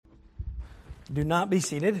Do not be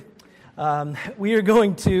seated. We are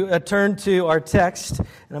going to turn to our text, and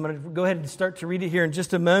I'm going to go ahead and start to read it here in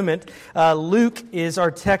just a moment. Luke is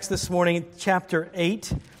our text this morning, chapter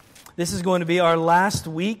 8. This is going to be our last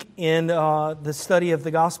week in the study of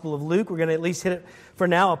the Gospel of Luke. We're going to at least hit it for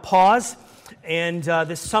now, a pause. And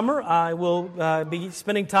this summer, I will be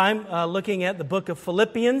spending time looking at the book of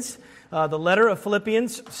Philippians, the letter of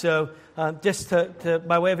Philippians. So just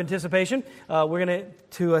by way of anticipation, we're going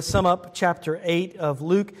to sum up chapter 8 of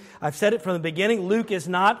Luke. I've said it from the beginning. Luke is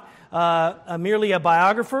not merely a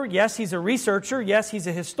biographer. Yes, he's a researcher. Yes, he's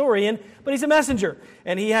a historian, but he's a messenger.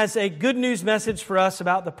 And he has a good news message for us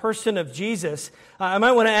about the person of Jesus. I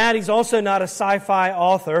might want to add, he's also not a sci-fi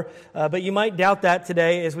author, but you might doubt that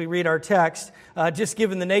today as we read our text, just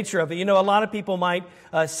given the nature of it. You know, a lot of people might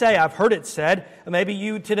say, I've heard it said, maybe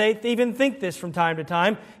you today even think this from time to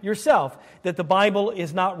time yourself, that the Bible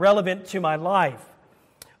is not relevant to my life.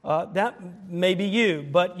 That may be you,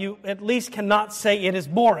 but you at least cannot say it is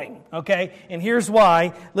boring, okay? And here's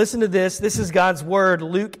why. Listen to this. This is God's Word,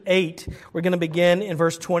 Luke 8. We're going to begin in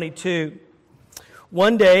verse 22.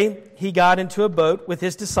 One day, he got into a boat with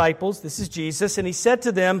his disciples, this is Jesus, and he said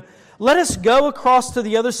to them, "Let us go across to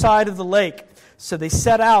the other side of the lake." So they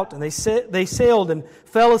set out, and they sailed and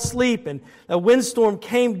fell asleep, and a windstorm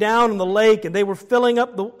came down on the lake, and they were filling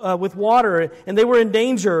up with water, and they were in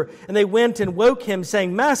danger. And they went and woke him,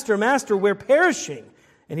 saying, "Master, Master, we're perishing."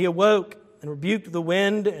 And he awoke and rebuked the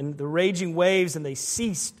wind and the raging waves, and they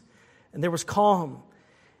ceased, and there was calm.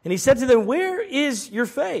 And he said to them, "Where is your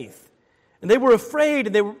faith?" And they were afraid,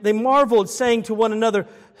 and they marveled, saying to one another,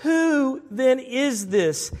 "Who then is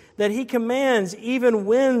this that he commands even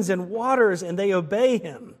winds and waters, and they obey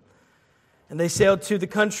him?" And they sailed to the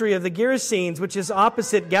country of the Gerasenes, which is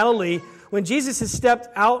opposite Galilee. When Jesus had stepped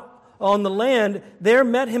out on the land, there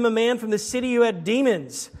met him a man from the city who had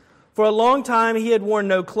demons. For a long time he had worn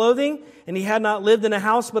no clothing, and he had not lived in a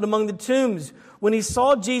house but among the tombs. When he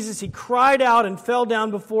saw Jesus, he cried out and fell down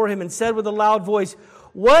before him and said with a loud voice,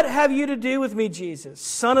 "What have you to do with me, Jesus,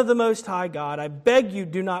 Son of the Most High God? I beg you,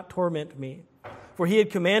 do not torment me." For he had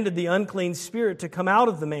commanded the unclean spirit to come out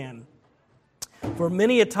of the man. For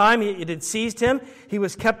many a time it had seized him. He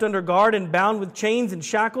was kept under guard and bound with chains and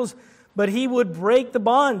shackles, but he would break the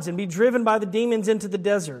bonds and be driven by the demons into the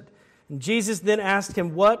desert. And Jesus then asked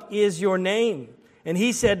him, "What is your name?" And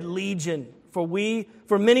he said, "Legion, for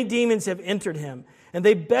many demons have entered him." And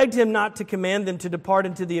they begged him not to command them to depart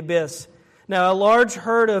into the abyss. Now a large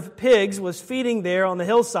herd of pigs was feeding there on the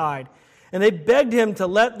hillside, and they begged him to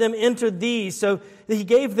let them enter these, so he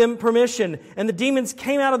gave them permission. And the demons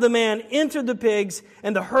came out of the man, entered the pigs,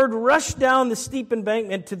 and the herd rushed down the steep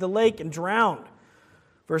embankment to the lake and drowned.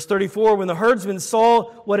 Verse 34, when the herdsmen saw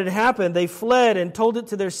what had happened, they fled and told it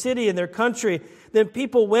to their city and their country. Then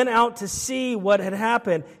people went out to see what had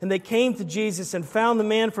happened, and they came to Jesus and found the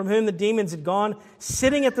man from whom the demons had gone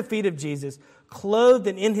sitting at the feet of Jesus, clothed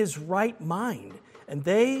and in his right mind, and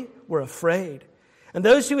they were afraid. And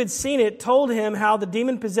those who had seen it told him how the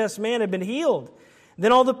demon-possessed man had been healed.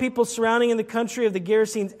 Then all the people surrounding in the country of the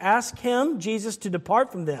Gerasenes asked him, Jesus, to depart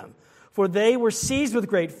from them, for they were seized with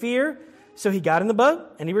great fear. So he got in the boat,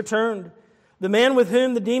 and he returned. The man with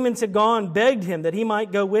whom the demons had gone begged him that he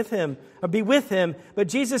might go with him, or be with him. But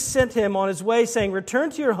Jesus sent him on his way, saying,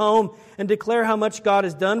 "Return to your home and declare how much God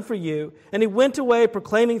has done for you." And he went away,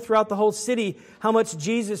 proclaiming throughout the whole city how much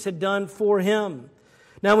Jesus had done for him.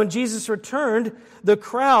 Now when Jesus returned, the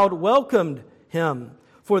crowd welcomed him,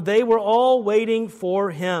 for they were all waiting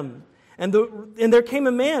for him. And there came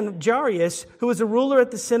a man, Jairus, who was a ruler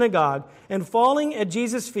at the synagogue, and falling at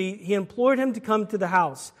Jesus' feet, he implored him to come to the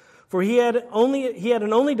house. For he had an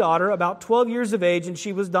only daughter, about 12 years of age, and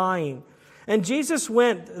she was dying. And Jesus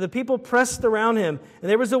went, the people pressed around him, and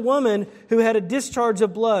there was a woman who had a discharge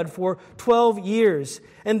of blood for 12 years.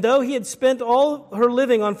 And though he had spent all her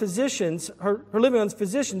living on physicians,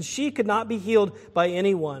 she could not be healed by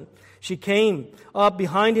anyone. She came up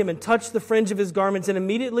behind him and touched the fringe of his garments, and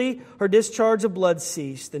immediately her discharge of blood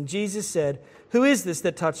ceased. And Jesus said, "Who is this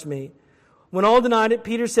that touched me?" When all denied it,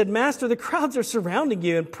 Peter said, "Master, the crowds are surrounding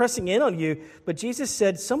you and pressing in on you." But Jesus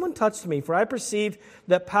said, "Someone touched me, for I perceived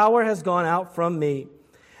that power has gone out from me."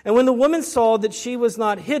 And when the woman saw that she was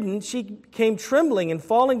not hidden, she came trembling and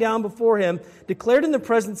falling down before him, declared in the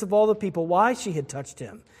presence of all the people why she had touched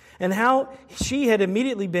him, and how she had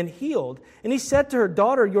immediately been healed. And he said to her,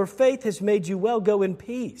 "Daughter, your faith has made you well. Go in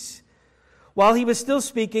peace." While he was still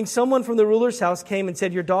speaking, someone from the ruler's house came and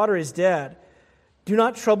said, "Your daughter is dead. Do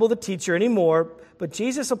not trouble the teacher anymore." But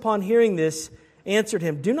Jesus, upon hearing this, answered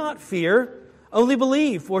him, "Do not fear. Only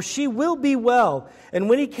believe, for she will be well." And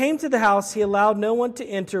when he came to the house, he allowed no one to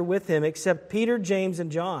enter with him except Peter, James,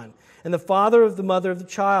 and John, and the father of the mother of the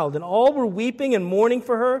child. And all were weeping and mourning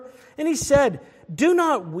for her. And he said, "Do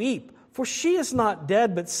not weep, for she is not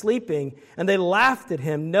dead, but sleeping." And they laughed at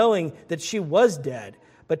him, knowing that she was dead.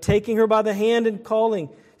 But taking her by the hand and calling,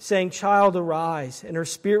 saying, "Child, arise." And her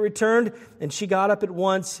spirit returned, and she got up at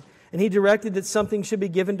once. And he directed that something should be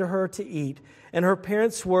given to her to eat. And her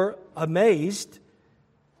parents were amazed,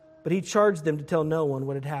 but he charged them to tell no one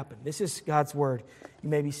what had happened. This is God's word. You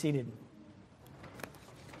may be seated.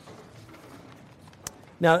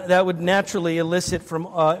 Now, that would naturally elicit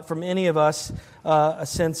from any of us a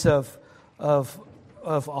sense of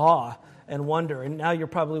awe and wonder. And now you're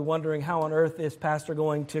probably wondering, how on earth is Pastor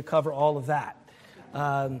going to cover all of that?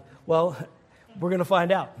 Well, we're going to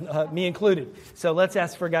find out, me included. So let's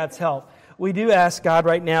ask for God's help. We do ask God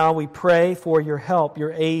right now, we pray for your help,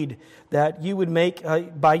 your aid, that you would make,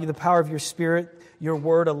 by the power of your Spirit, your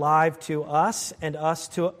word alive to us and us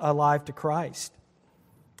alive to Christ.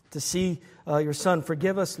 To see your Son,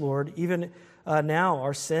 forgive us, Lord, even now,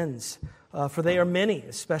 our sins. For they are many,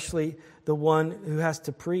 especially the one who has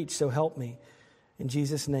to preach. So help me. In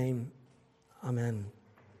Jesus' name, amen.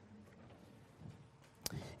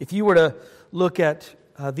 If you were to look at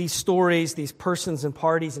these stories, these persons and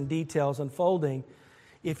parties and details unfolding,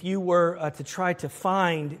 if you were to try to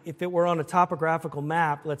find, if it were on a topographical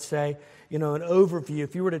map, let's say, an overview,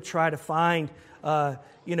 if you were to try to find,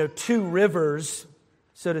 two rivers,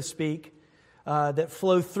 so to speak, that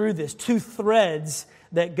flow through this, two threads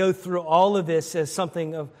that go through all of this as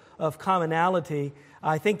something of commonality,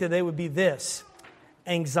 I think that they would be this: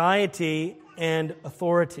 anxiety and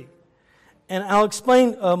authority. And I'll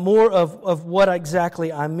explain more of what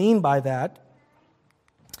exactly I mean by that.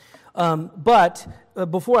 But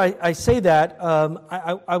before I say that,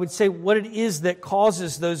 I would say what it is that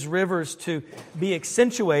causes those rivers to be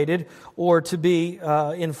accentuated or to be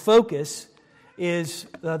in focus is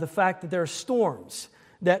the fact that there are storms.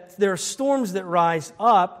 That there are storms that rise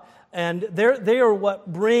up, and they are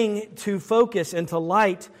what bring to focus and to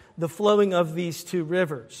light the flowing of these two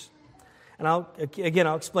rivers. And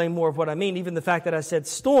I'll explain more of what I mean. Even the fact that I said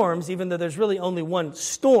storms, even though there's really only one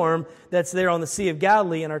storm that's there on the Sea of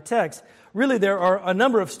Galilee in our text, really there are a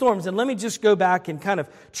number of storms. And let me just go back and kind of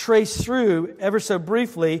trace through ever so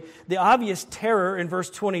briefly the obvious terror in verse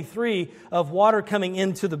 23 of water coming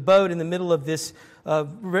into the boat in the middle of this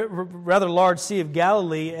rather large Sea of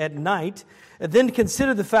Galilee at night. And then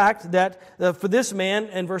consider the fact that for this man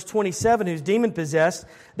in verse 27 who's demon-possessed,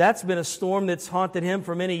 that's been a storm that's haunted him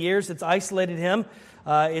for many years. It's isolated him.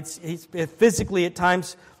 He's physically at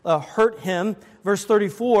times hurt him. Verse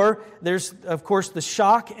 34, there's, of course, the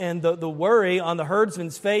shock and the worry on the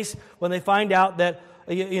herdsman's face when they find out that,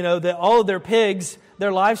 that all of their pigs,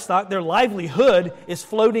 their livestock, their livelihood is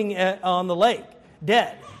floating on the lake,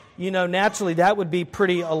 dead. Naturally, that would be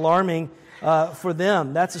pretty alarming for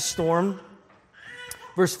them. That's a storm.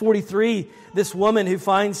 Verse 43, this woman who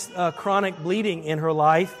finds chronic bleeding in her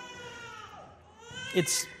life,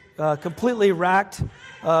 it's completely racked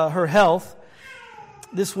her health.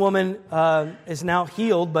 This woman is now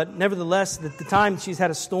healed, but nevertheless, at the time she's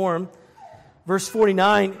had a storm. Verse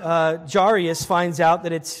 49, Jairus finds out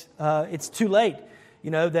that it's too late.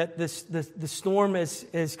 That the storm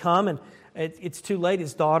has come, and it's too late.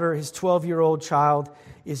 His daughter, his 12-year-old child,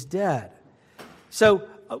 is dead. So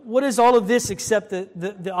what is all of this except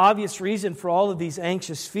the obvious reason for all of these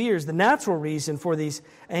anxious fears, the natural reason for these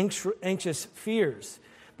anxious fears?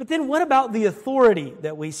 But then what about the authority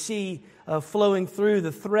that we see flowing through,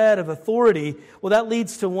 the thread of authority? Well, that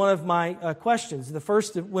leads to one of my questions, the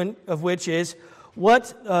first of which is,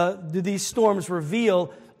 what do these storms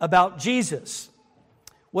reveal about Jesus?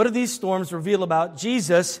 What do these storms reveal about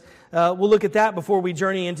Jesus? We'll look at that before we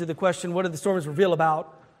journey into the question, what do the storms reveal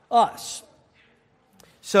about us?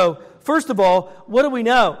 So, first of all, what do we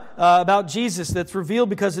know about Jesus that's revealed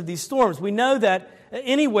because of these storms? We know that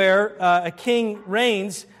anywhere a king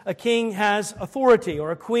reigns, a king has authority,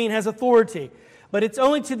 or a queen has authority. But it's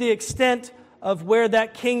only to the extent of where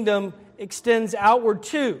that kingdom extends outward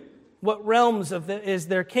to. What realms is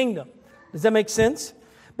their kingdom? Does that make sense?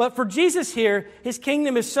 But for Jesus here, his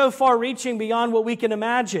kingdom is so far-reaching beyond what we can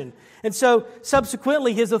imagine. And so,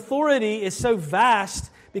 subsequently, his authority is so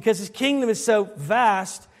vast because his kingdom is so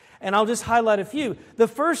vast, and I'll just highlight a few. The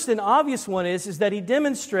first and obvious one is that he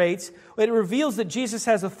demonstrates, it reveals that Jesus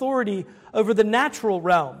has authority over the natural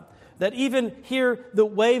realm. That even here, the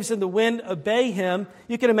waves and the wind obey him.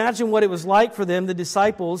 You can imagine what it was like for them, the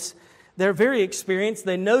disciples. They're very experienced.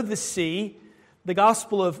 They know the sea. The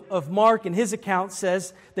Gospel of Mark, in his account,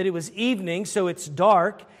 says that it was evening, so it's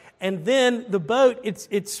dark. And then the boat,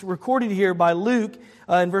 it's recorded here by Luke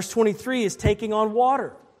in verse 23, is taking on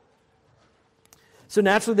water. So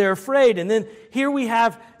naturally they're afraid. And then here we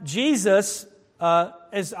have Jesus,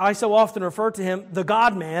 as I so often refer to him, the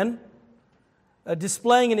God-man,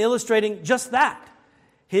 displaying and illustrating just that.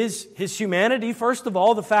 His humanity, first of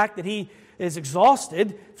all, the fact that he is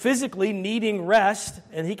exhausted, physically needing rest,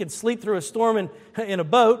 and he can sleep through a storm in a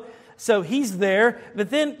boat. So he's there. But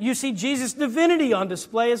then you see Jesus' divinity on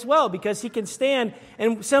display as well, because he can stand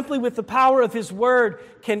and simply with the power of his word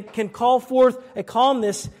can call forth a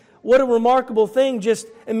calmness. What a remarkable thing, just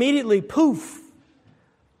immediately, poof.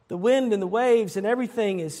 The wind and the waves and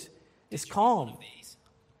everything is calm.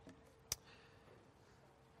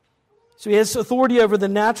 So he has authority over the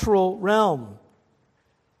natural realm.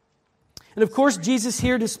 And of course, Jesus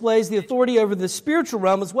here displays the authority over the spiritual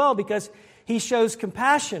realm as well, because he shows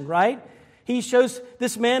compassion, right? He shows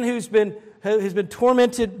this man who's been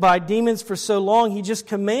tormented by demons for so long, he just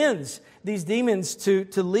commands these demons to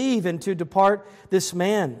leave and to depart this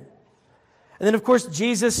man. And then, of course,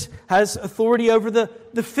 Jesus has authority over the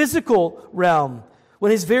physical realm,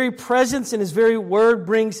 when his very presence and his very word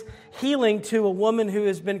brings healing to a woman who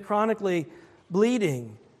has been chronically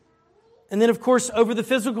bleeding. And then, of course, over the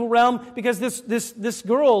physical realm, because this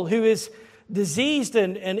girl who is diseased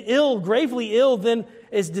and ill, gravely ill, then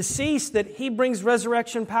is deceased, that he brings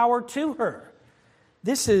resurrection power to her.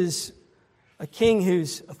 This is a king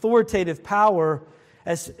whose authoritative power,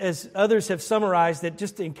 as others have summarized it,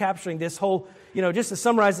 just in capturing this whole, just to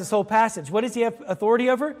summarize this whole passage. What does he have authority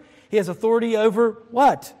over? He has authority over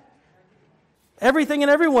what? Everything and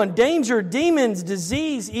everyone. Danger, demons,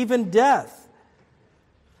 disease, even death.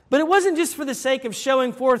 But it wasn't just for the sake of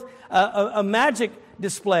showing forth a magic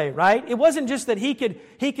display, right? It wasn't just that he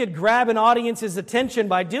could grab an audience's attention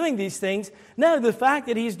by doing these things. No, the fact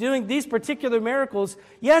that he's doing these particular miracles,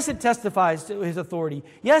 yes, it testifies to his authority.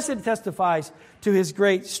 Yes, it testifies to his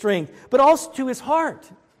great strength, but also to his heart.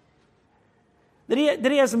 That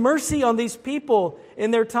he has mercy on these people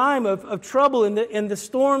in their time of trouble, in the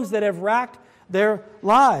storms that have racked their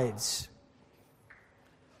lives.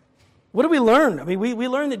 What do we learn? I mean, we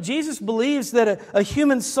learn that Jesus believes that a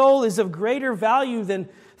human soul is of greater value than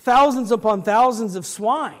thousands upon thousands of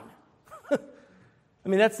swine. I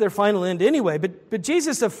mean, that's their final end anyway. But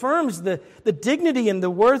Jesus affirms the dignity and the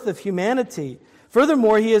worth of humanity.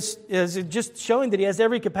 Furthermore, he is just showing that he has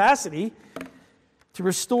every capacity to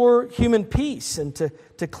restore human peace and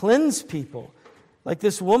to cleanse people. Like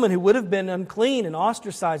this woman who would have been unclean and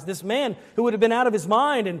ostracized. This man who would have been out of his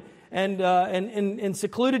mind and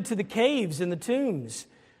secluded to the caves and the tombs.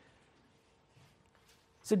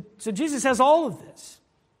 So Jesus has all of this.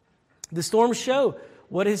 The storms show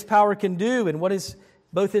what his power can do and what is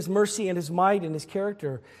both his mercy and his might and his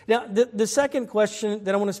character. Now, the second question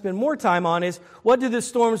that I want to spend more time on is, what do the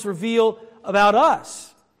storms reveal about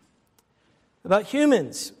us? About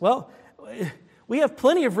humans? Well, we have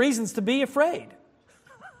plenty of reasons to be afraid.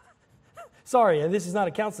 Sorry, this is not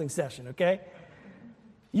a counseling session, okay?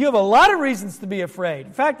 You have a lot of reasons to be afraid.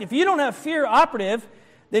 In fact, if you don't have fear operative,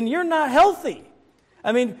 then you're not healthy.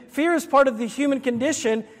 I mean, fear is part of the human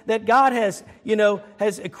condition that God has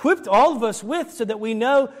equipped all of us with so that we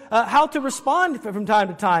know how to respond from time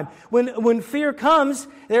to time. When fear comes,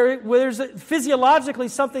 there's physiologically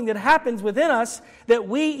something that happens within us that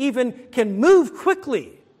we even can move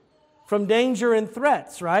quickly from danger and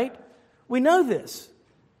threats, right? We know this.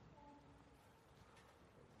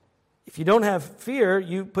 If you don't have fear,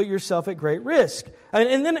 you put yourself at great risk.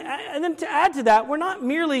 And then to add to that, we're not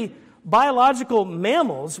merely biological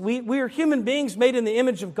mammals. We are human beings made in the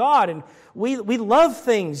image of God, and we love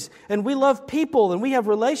things, and we love people, and we have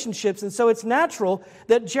relationships, and so it's natural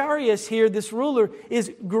that Jairus here, this ruler,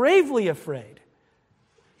 is gravely afraid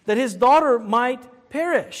that his daughter might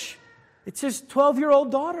perish. It's his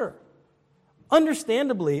 12-year-old daughter.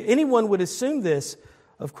 Understandably, anyone would assume this,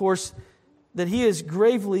 of course, that he is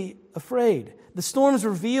gravely afraid. The storms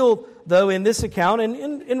reveal, though, in this account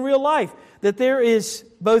and in real life, that there is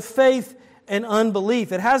both faith and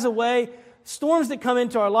unbelief. It has a way, storms that come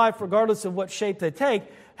into our life, regardless of what shape they take,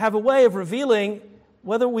 have a way of revealing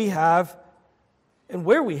whether we have and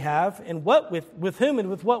where we have and what with whom and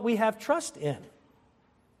with what we have trust in.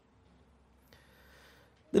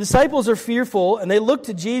 The disciples are fearful, and they look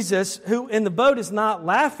to Jesus, who in the boat is not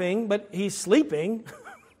laughing, but he's sleeping.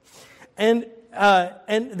 And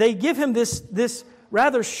they give him this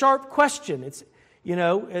rather sharp question. It's,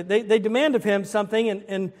 they demand of him something,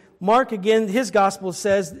 and Mark, again, his gospel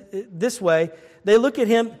says this way. They look at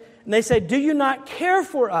him and they say, "Do you not care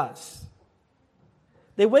for us?"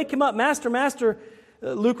 They wake him up, Master, Master,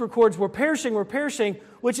 Luke records, we're perishing,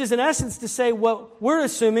 which is in essence to say what we're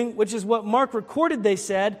assuming, which is what Mark recorded they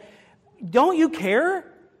said. Don't you care?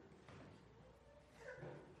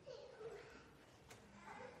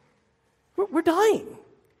 We're dying.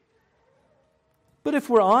 But if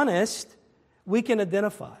we're honest, we can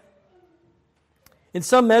identify. In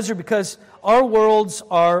some measure, because our worlds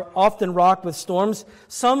are often rocked with storms,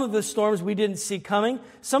 some of the storms we didn't see coming,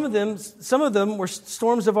 some of them were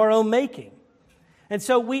storms of our own making. And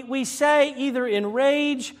so we say either in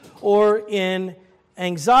rage or in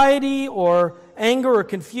anxiety or anger or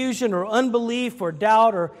confusion or unbelief or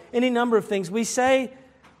doubt or any number of things, we say,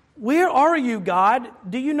 "Where are you, God?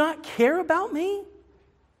 Do you not care about me?"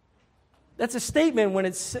 That's a statement when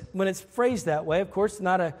it's phrased that way. Of course,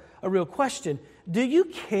 not a real question. Do you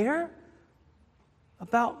care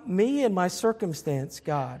about me and my circumstance,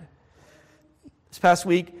 God? This past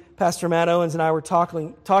week, Pastor Matt Owens and I were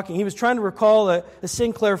talking. He was trying to recall a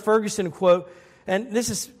Sinclair Ferguson quote, and this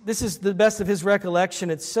is the best of his recollection.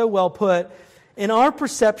 It's so well put. In our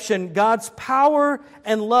perception, God's power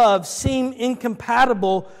and love seem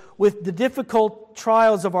incompatible with the difficult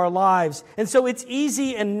trials of our lives. And so it's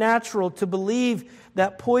easy and natural to believe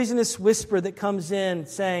that poisonous whisper that comes in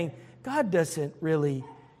saying, God doesn't really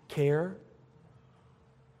care.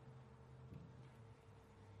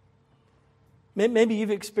 Maybe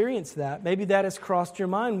you've experienced that. Maybe that has crossed your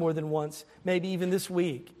mind more than once, maybe even this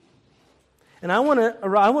week. And I want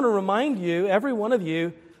to remind you, every one of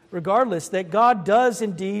you, regardless, that God does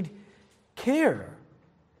indeed care.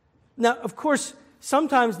 Now, of course,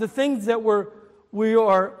 sometimes the things that we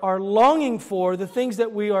are longing for, the things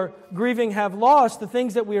that we are grieving have lost, the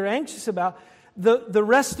things that we are anxious about, the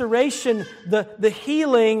restoration, the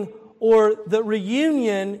healing, or the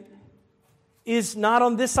reunion is not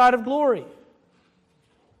on this side of glory.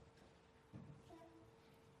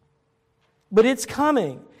 But it's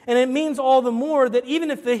coming. And it means all the more that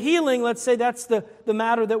even if the healing, let's say that's the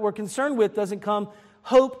matter that we're concerned with, doesn't come,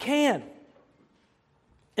 hope can.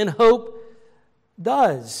 And hope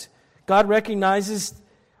does. God recognizing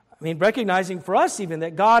for us even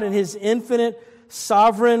that God in His infinite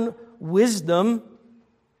sovereign wisdom,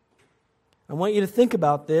 I want you to think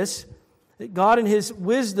about this, that God in His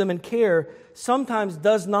wisdom and care sometimes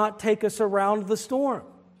does not take us around the storm.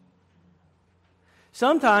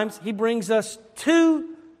 Sometimes He brings us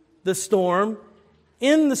to the storm,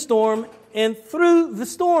 in the storm, and through the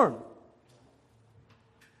storm.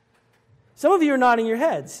 Some of you are nodding your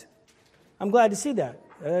heads. I'm glad to see that.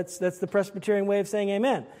 That's the Presbyterian way of saying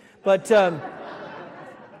amen. But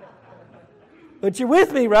you're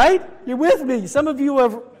with me, right? You're with me. Some of you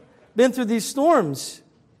have been through these storms,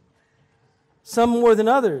 some more than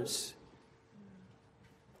others.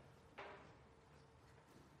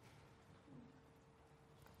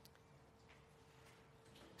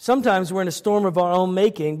 Sometimes we're in a storm of our own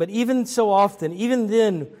making, but even so often, even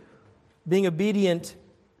then, being obedient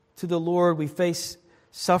to the Lord, we face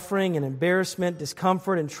suffering and embarrassment,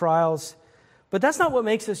 discomfort and trials. But that's not what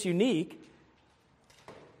makes us unique.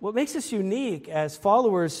 What makes us unique as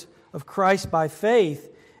followers of Christ by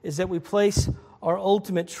faith is that we place our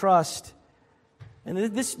ultimate trust. And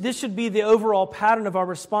this should be the overall pattern of our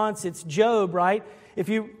response. It's Job, right? If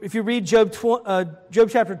you read Job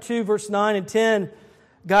chapter 2, verse 9 and 10,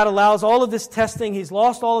 God allows all of this testing. He's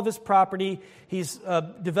lost all of his property. He's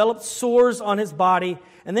developed sores on his body.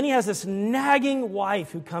 And then he has this nagging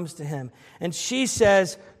wife who comes to him. And she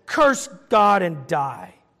says, "Curse God and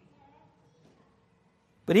die."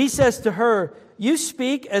 But he says to her, "You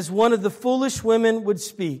speak as one of the foolish women would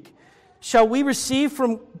speak. Shall we receive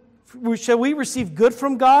good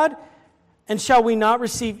from God? And shall we not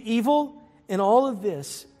receive evil?" In all of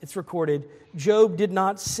this, it's recorded, Job did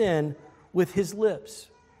not sin with his lips.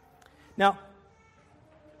 Now,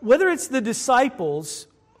 whether it's the disciples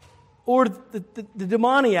or the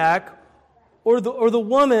demoniac or the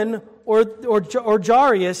woman or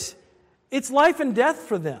Jairus, it's life and death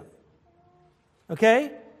for them.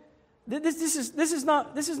 Okay? This is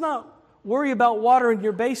not worry about water in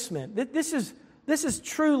your basement. This is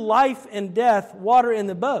true life and death, water in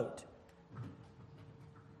the boat.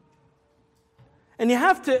 And you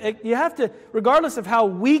have to, regardless of how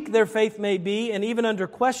weak their faith may be, and even under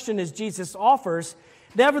question as Jesus offers,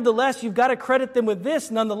 nevertheless, you've got to credit them with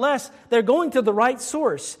this. Nonetheless, they're going to the right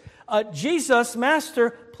source. Jesus,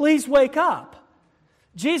 Master, please wake up.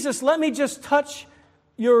 Jesus, let me just touch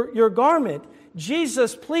your garment.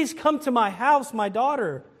 Jesus, please come to my house, my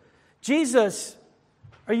daughter. Jesus,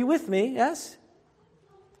 are you with me? Yes?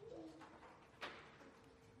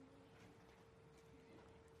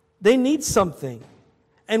 They need something.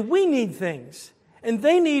 And we need things. And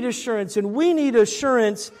they need assurance, and we need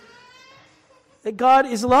assurance that God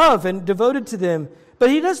is love and devoted to them. But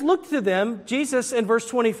He does look to them, Jesus in verse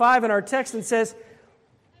 25 in our text, and says,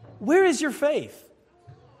 where is your faith?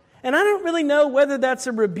 And I don't really know whether that's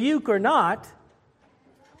a rebuke or not.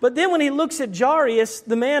 But then when He looks at Jairus,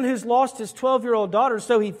 the man who's lost his 12-year-old daughter,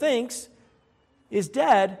 so he thinks, is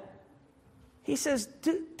dead, He says,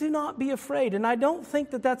 do not be afraid. And I don't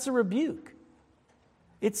think that that's a rebuke.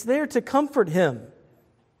 It's there to comfort him.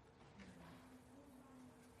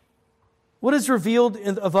 What is revealed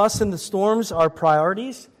of us in the storms? Our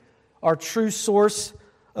priorities, our true source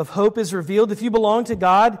of hope is revealed. If you belong to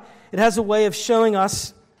God, it has a way of showing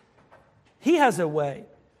us. He has a way.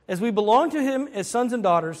 As we belong to Him as sons and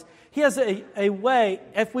daughters, He has a way,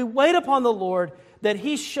 if we wait upon the Lord, that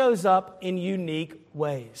He shows up in unique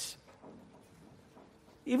ways.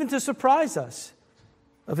 Even to surprise us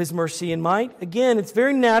of His mercy and might. Again, it's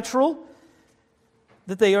very natural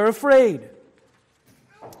that they are afraid.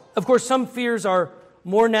 Of course, some fears are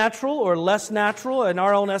more natural or less natural in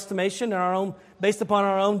our own estimation, based upon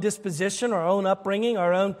our own disposition, our own upbringing,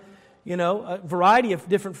 our own, a variety of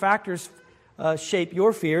different factors shape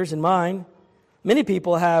your fears and mine. Many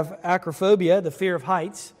people have acrophobia, the fear of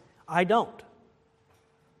heights. I don't.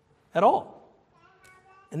 At all.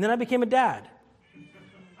 And then I became a dad.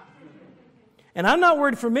 And I'm not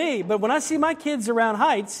worried for me, but when I see my kids around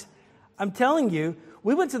heights, I'm telling you,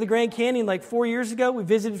 we went to the Grand Canyon like 4 years ago. We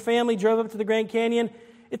visited family, drove up to the Grand Canyon.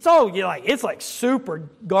 It's like super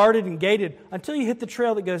guarded and gated until you hit the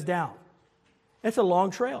trail that goes down. It's a long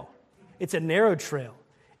trail. It's a narrow trail.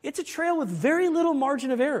 It's a trail with very little margin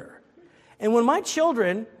of error. And when my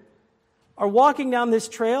children are walking down this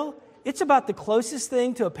trail, it's about the closest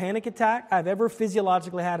thing to a panic attack I've ever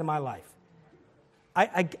physiologically had in my life.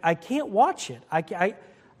 I can't watch it. I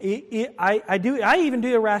even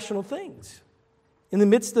do irrational things in the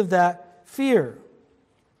midst of that fear.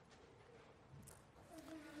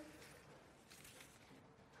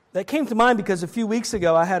 That came to mind because a few weeks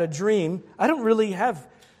ago I had a dream. I don't really have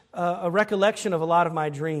a recollection of a lot of my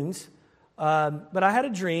dreams, but I had a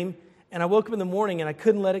dream, and I woke up in the morning and I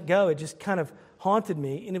couldn't let it go. It just kind of haunted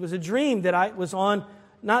me, and it was a dream that I was on,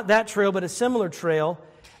 not that trail, but a similar trail,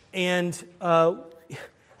 and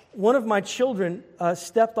one of my children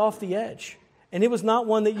stepped off the edge. And it was not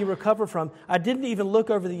one that you recover from. I didn't even look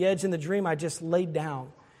over the edge in the dream. I just laid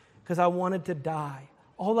down because I wanted to die.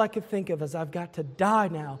 All I could think of is I've got to die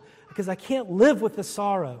now because I can't live with the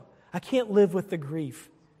sorrow. I can't live with the grief.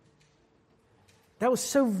 That was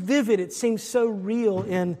so vivid. It seemed so real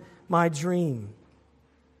in my dream.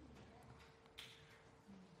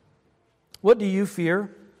 What do you fear?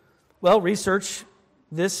 Well, research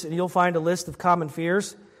this and you'll find a list of common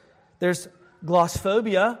fears. There's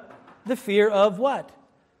glossophobia, the fear of what?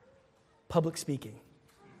 Public speaking.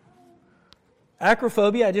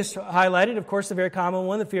 Acrophobia, I just highlighted, of course, a very common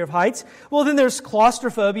one, the fear of heights. Well, then there's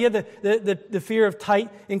claustrophobia, the fear of tight,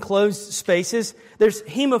 enclosed spaces. There's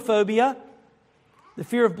hemophobia, the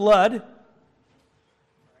fear of blood.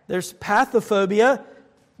 There's pathophobia,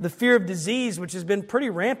 the fear of disease, which has been pretty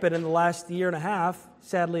rampant in the last year and a half,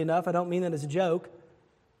 sadly enough. I don't mean that as a joke.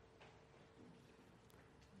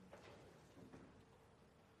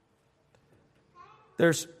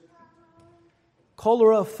 There's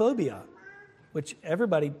coulrophobia, which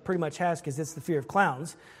everybody pretty much has because it's the fear of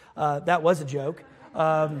clowns. That was a joke.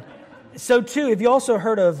 So too, have you also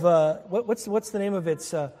heard of, what's the name of it?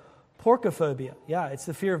 It's porcophobia. Yeah, it's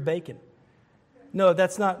the fear of bacon. No,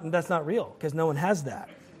 that's not real because no one has that.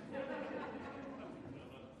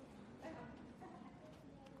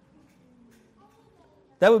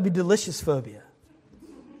 That would be delicious phobia.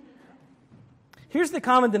 Here's the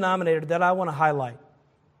common denominator that I want to highlight.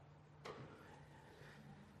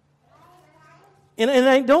 And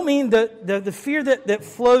I don't mean the fear that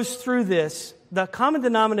flows through this, the common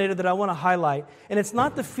denominator that I want to highlight, and it's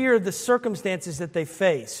not the fear of the circumstances that they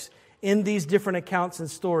face in these different accounts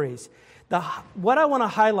and stories. What I want to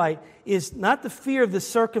highlight is not the fear of the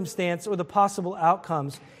circumstance or the possible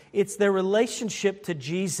outcomes. It's their relationship to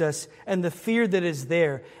Jesus and the fear that is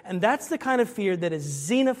there. And that's the kind of fear that is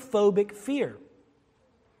xenophobic fear.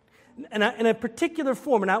 And in a particular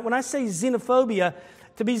form, and when I say xenophobia,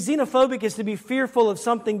 to be xenophobic is to be fearful of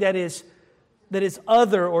something that is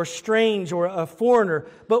other or strange or a foreigner.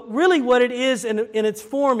 But really what it is in its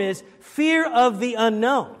form is fear of the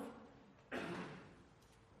unknown.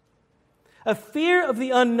 A fear of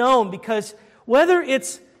the unknown, because whether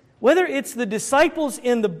it's the disciples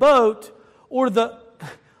in the boat or the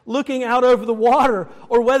looking out over the water,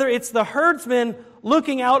 or whether it's the herdsmen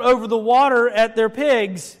looking out over the water at their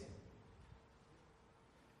pigs,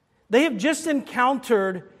 They have just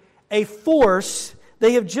encountered a force.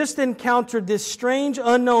 They have just encountered this strange,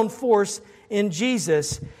 unknown force in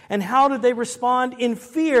Jesus. And how did they respond? In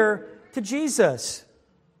fear to Jesus.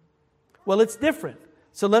 Well, it's different.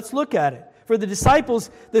 So let's look at it. For the disciples,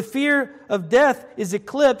 the fear of death is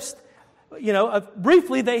eclipsed.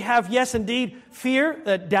 Briefly, they have, yes, indeed,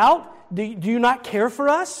 fear, doubt. Do you not care for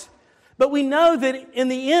us? But we know that in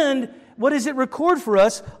the end, what does it record for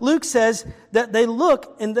us? Luke says that they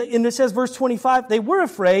look, and it says, verse 25, they were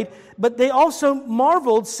afraid, but they also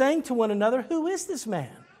marveled, saying to one another, who is this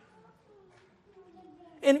man?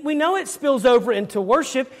 And we know it spills over into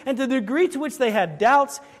worship, and to the degree to which they had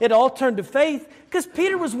doubts, it all turned to faith, because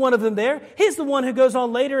Peter was one of them there. He's the one who goes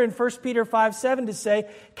on later in 1 Peter 5:7 to say,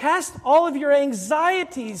 cast all of your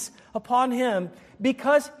anxieties upon him,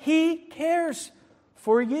 because he cares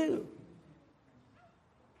for you.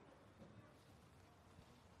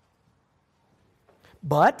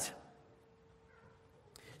 But,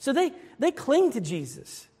 so they cling to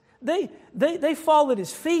Jesus. They fall at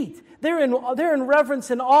his feet. They're in reverence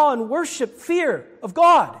and awe and worship, fear of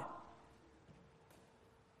God.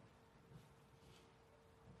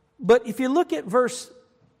 But if you look at verse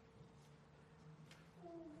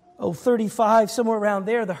 35, somewhere around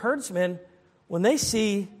there, the herdsmen, when they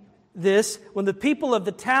see this, when the people of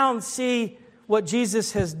the town see what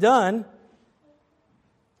Jesus has done,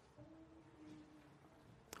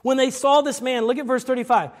 when they saw this man, look at verse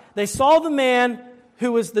 35. They saw the man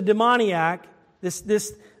who was the demoniac,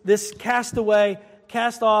 this castaway,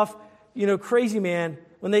 cast off, crazy man.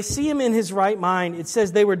 When they see him in his right mind, it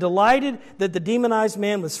says they were delighted that the demonized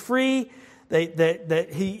man was free, that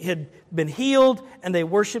he had been healed, and they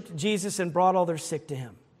worshiped Jesus and brought all their sick to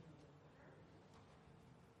him.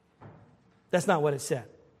 That's not what it said.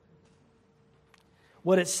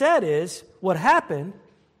 What it said is, what happened,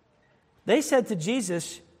 they said to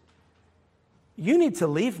Jesus, you need to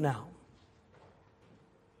leave now.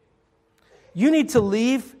 You need to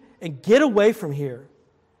leave and get away from here.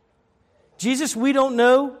 Jesus, we don't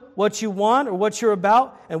know what you want or what you're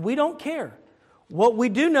about, and we don't care. What we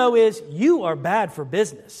do know is you are bad for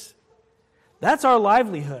business. That's our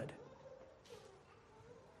livelihood.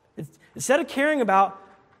 Instead of caring about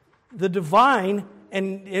the divine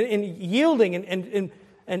and yielding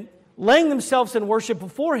and laying themselves in worship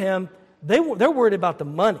before him, they're worried about the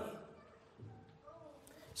money.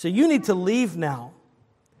 So you need to leave now.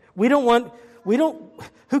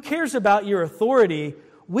 Who cares about your authority?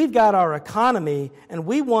 We've got our economy, and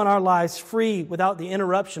we want our lives free without the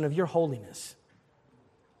interruption of your holiness.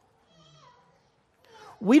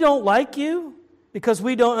 We don't like you because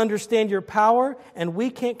we don't understand your power, and we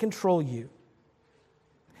can't control you.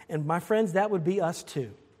 And my friends, that would be us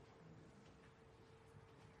too.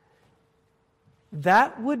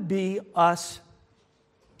 That would be us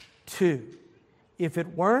too, if it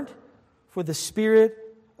weren't for the Spirit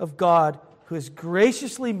of God who has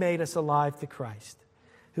graciously made us alive to Christ,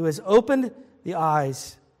 who has opened the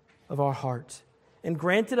eyes of our heart and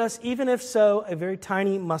granted us, even if so, a very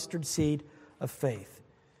tiny mustard seed of faith.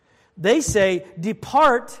 They say,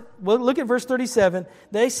 depart. Well, look at verse 37.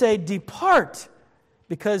 They say, depart,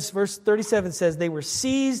 because verse 37 says they were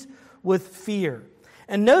seized with fear.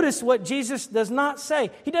 And notice what Jesus does not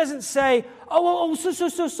say. He doesn't say,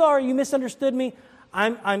 so sorry, you misunderstood me.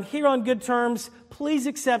 I'm here on good terms. Please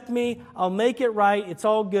accept me. I'll make it right. It's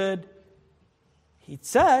all good. He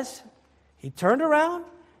says, he turned around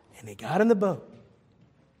and he got in the boat.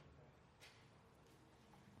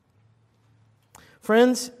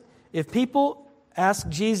 Friends, if people ask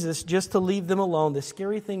Jesus just to leave them alone, the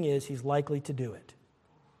scary thing is he's likely to do it.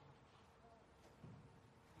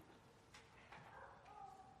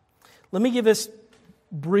 Let me give us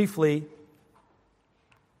briefly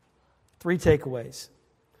 3 takeaways.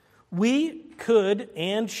 We could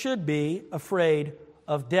and should be afraid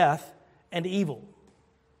of death and evil.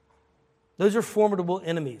 Those are formidable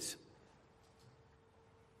enemies.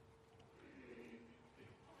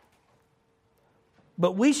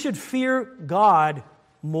 But we should fear God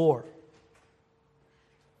more.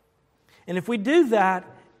 And if we do that,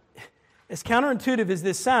 as counterintuitive as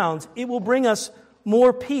this sounds, it will bring us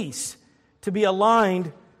more peace to be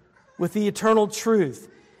aligned with the eternal truth.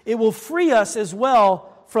 It will free us as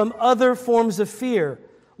well from other forms of fear,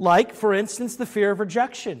 like, for instance, the fear of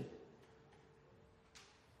rejection.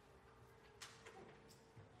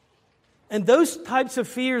 And those types of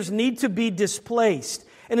fears need to be displaced.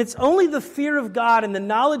 And it's only the fear of God and the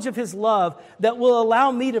knowledge of His love that will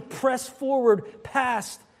allow me to press forward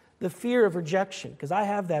past the fear of rejection, because I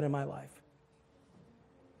have that in my life.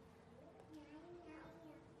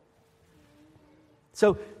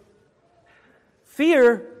 So,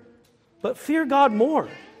 fear but fear God more.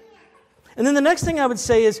 And then the next thing I would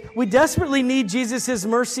say is we desperately need Jesus'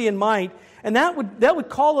 mercy and might, and that would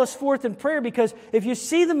call us forth in prayer, because if you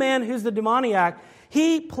see the man who's the demoniac,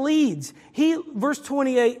 he pleads. Verse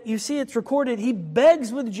 28, you see it's recorded, he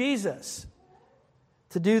begs with Jesus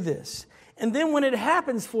to do this. And then when it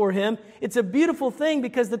happens for him, it's a beautiful thing,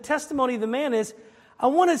 because the testimony of the man is, I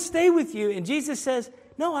want to stay with you. And Jesus says,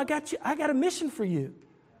 no, I got you. I got a mission for you.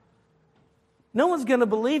 No one's going to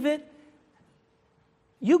believe it.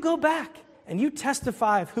 You go back and you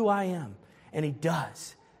testify of who I am. And he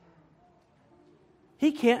does.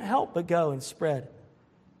 He can't help but go and spread.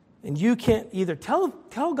 And you can't either. Tell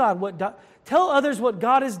God tell others what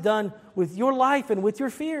God has done with your life and with your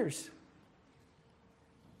fears.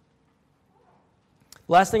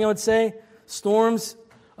 Last thing I would say, storms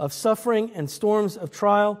of suffering and storms of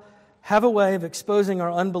trial have a way of exposing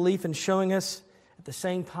our unbelief and showing us at the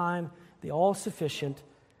same time the all-sufficient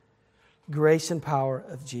grace and power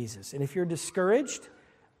of Jesus. And if you're discouraged,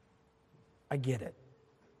 I get it.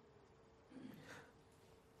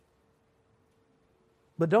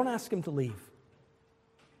 But don't ask him to leave.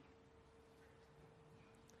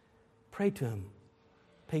 Pray to him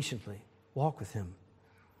patiently. Walk with him.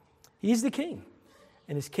 He's the king,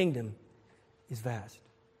 and his kingdom is vast.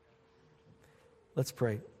 Let's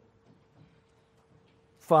pray.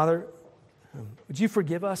 Father, would you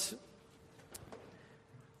forgive us?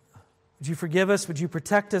 Would you forgive us? Would you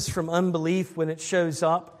protect us from unbelief when it shows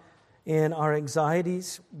up in our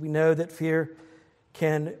anxieties? We know that fear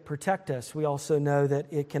can protect us. We also know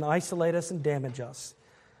that it can isolate us and damage us.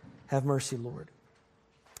 Have mercy, Lord.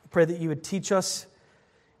 I pray that you would teach us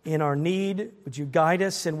in our need. Would you guide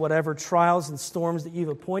us in whatever trials and storms that you've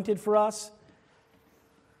appointed for us?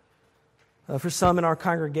 For some in our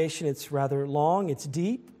congregation, it's rather long, it's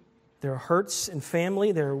deep. There are hurts in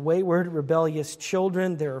family. There are wayward, rebellious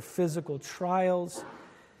children. There are physical trials.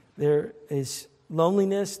 There is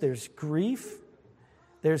loneliness. There's grief.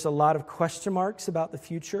 There's a lot of question marks about the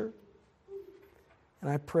future. And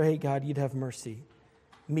I pray, God, you'd have mercy.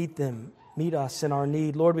 Meet them. Meet us in our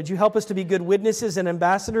need. Lord, would you help us to be good witnesses and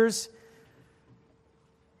ambassadors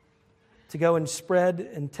to go and spread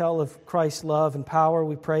and tell of Christ's love and power?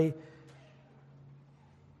 We pray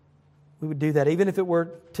we would do that, even if it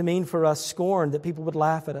were to mean for us scorn, that people would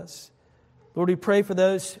laugh at us. Lord, we pray for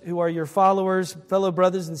those who are your followers, fellow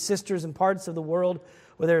brothers and sisters in parts of the world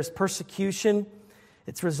where there is persecution.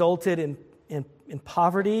 It's resulted in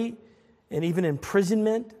poverty and even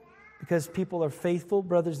imprisonment because people are faithful,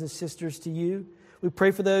 brothers and sisters, to you. We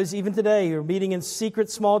pray for those even today who are meeting in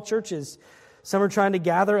secret small churches. Some are trying to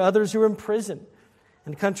gather, others who are in prison.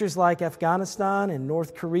 In countries like Afghanistan and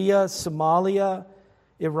North Korea, Somalia,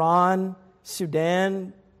 Iran,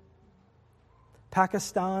 Sudan,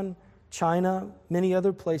 Pakistan, China, many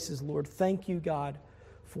other places, Lord. Thank you, God,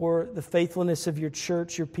 for the faithfulness of your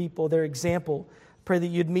church, your people, their example. Pray that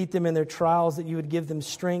you'd meet them in their trials, that you would give them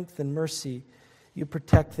strength and mercy. You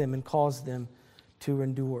protect them and cause them to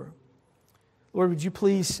endure. Lord, would you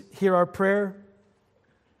please hear our prayer?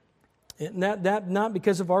 Not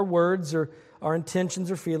because of our words or our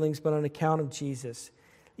intentions or feelings, but on account of Jesus.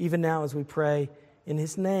 Even now as we pray in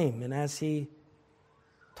his name, and as he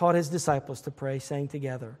taught his disciples to pray, saying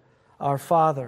together, Our Father,